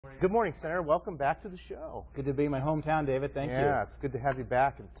Good morning, Senator. Welcome back to the show. Good to be in my hometown, David. Thank you. Yeah, it's good to have you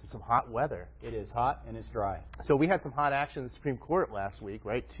back into some hot weather. It is hot and it's dry. So we had some hot action in the Supreme Court last week,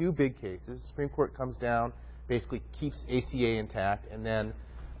 right? Two big cases. The Supreme Court comes down, basically keeps ACA intact, and then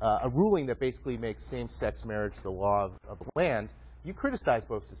a ruling that basically makes same-sex marriage the law of the land. You criticized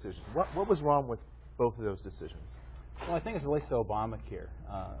both decisions. What was wrong with both of those decisions? Well, I think as it relates to Obamacare.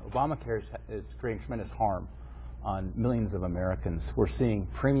 Obamacare is creating tremendous harm on millions of Americans. We're seeing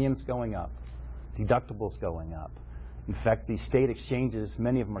premiums going up, deductibles going up. In fact, the state exchanges,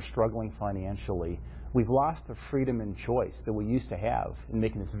 many of them are struggling financially. We've lost the freedom and choice that we used to have in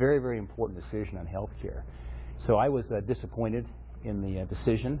making this very, very important decision on health care. So I was disappointed in the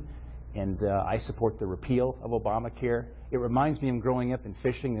decision, and I support the repeal of Obamacare. It reminds me of growing up and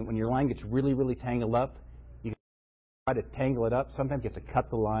fishing that when your line gets really, really tangled up, you try to tangle it up. Sometimes you have to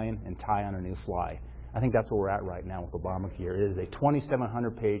cut the line and tie on a new fly. I think that's where we're at right now with Obamacare. It is a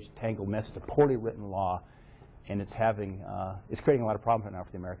 2,700-page tangled mess. It's a poorly written law, and it's creating a lot of problems right now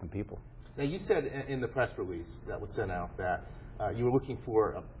for the American people. Now, you said in the press release that was sent out that you were looking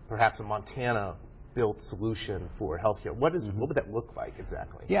for perhaps a Montana-built solution for health care. What would that look like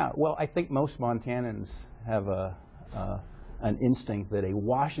exactly? Yeah, well, I think most Montanans have an instinct that a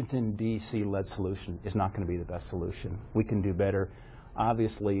Washington, D.C.-led solution is not going to be the best solution. We can do better.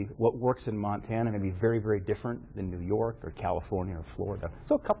 Obviously, what works in Montana may be very, very different than New York or California or Florida.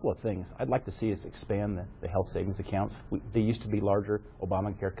 So a couple of things. I'd like to see us expand the health savings accounts. They used to be larger.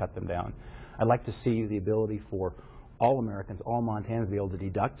 Obamacare cut them down. I'd like to see the ability for all Americans, all Montanans, to be able to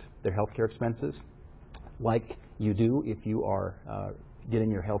deduct their health care expenses like you do if you are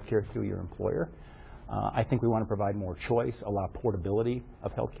getting your health care through your employer. I think we want to provide more choice, allow portability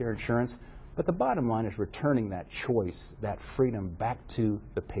of health care insurance. But the bottom line is returning that choice, that freedom back to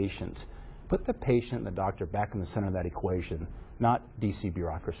the patient. Put the patient and the doctor back in the center of that equation, not D.C.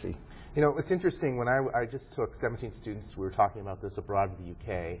 bureaucracy. You know, it's interesting. When I just took 17 students, we were talking about this abroad to the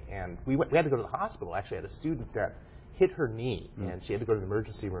UK, and we had to go to the hospital. Actually, I had a student that hit her knee, and she had to go to the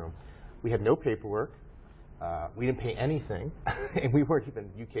emergency room. We had no paperwork. We didn't pay anything, and we weren't even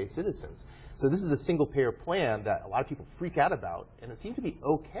UK citizens. So this is a single-payer plan that a lot of people freak out about, and it seemed to be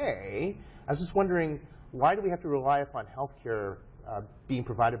okay. I was just wondering, why do we have to rely upon health care being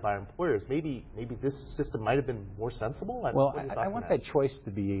provided by employers? Maybe this system might have been more sensible? Well, I want that choice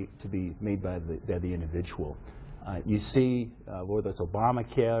to be made by the individual. You see, whether it's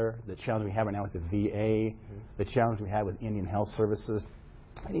Obamacare, the challenge we have right now with the VA, the challenge we have with Indian Health Services.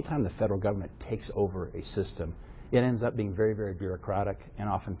 Anytime the federal government takes over a system, it ends up being very, very bureaucratic and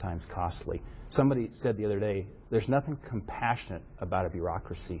oftentimes costly. Somebody said the other day, there's nothing compassionate about a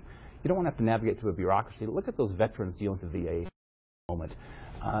bureaucracy. You don't want to have to navigate through a bureaucracy. Look at those veterans dealing with the VA at the moment.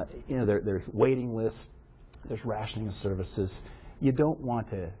 You know, there's waiting lists, there's rationing of services. You don't want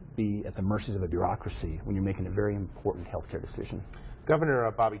to be at the mercies of a bureaucracy when you're making a very important health care decision. Governor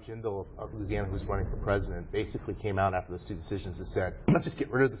Bobby Jindal of Louisiana, who's running for president, basically came out after those two decisions and said, let's just get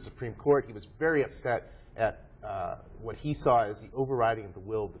rid of the Supreme Court. He was very upset at what he saw as the overriding of the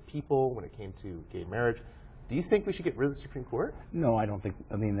will of the people when it came to gay marriage. Do you think we should get rid of the Supreme Court? No, I don't think.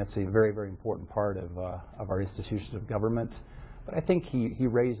 I mean, that's a very, very important part of our institutions of government. But I think he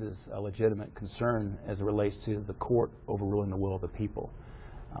raises a legitimate concern as it relates to the court overruling the will of the people.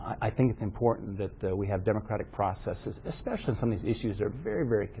 I think it's important that we have democratic processes, especially in some of these issues that are very,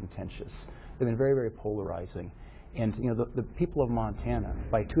 very contentious. They've been very, very polarizing. And you know, the people of Montana,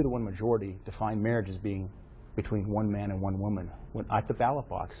 by 2-to-1 majority, define marriage as being between one man and one woman at the ballot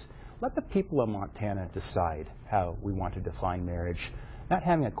box. Let the people of Montana decide how we want to define marriage. Not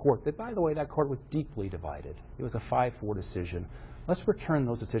having a court that, by the way, that court was deeply divided. It was a 5-4 decision. Let's return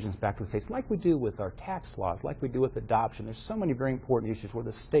those decisions back to the states like we do with our tax laws, like we do with adoption. There's so many very important issues where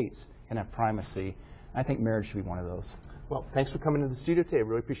the states can have primacy. I think marriage should be one of those. Well, thanks for coming to the studio today. I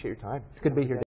really appreciate your time. It's good to be here.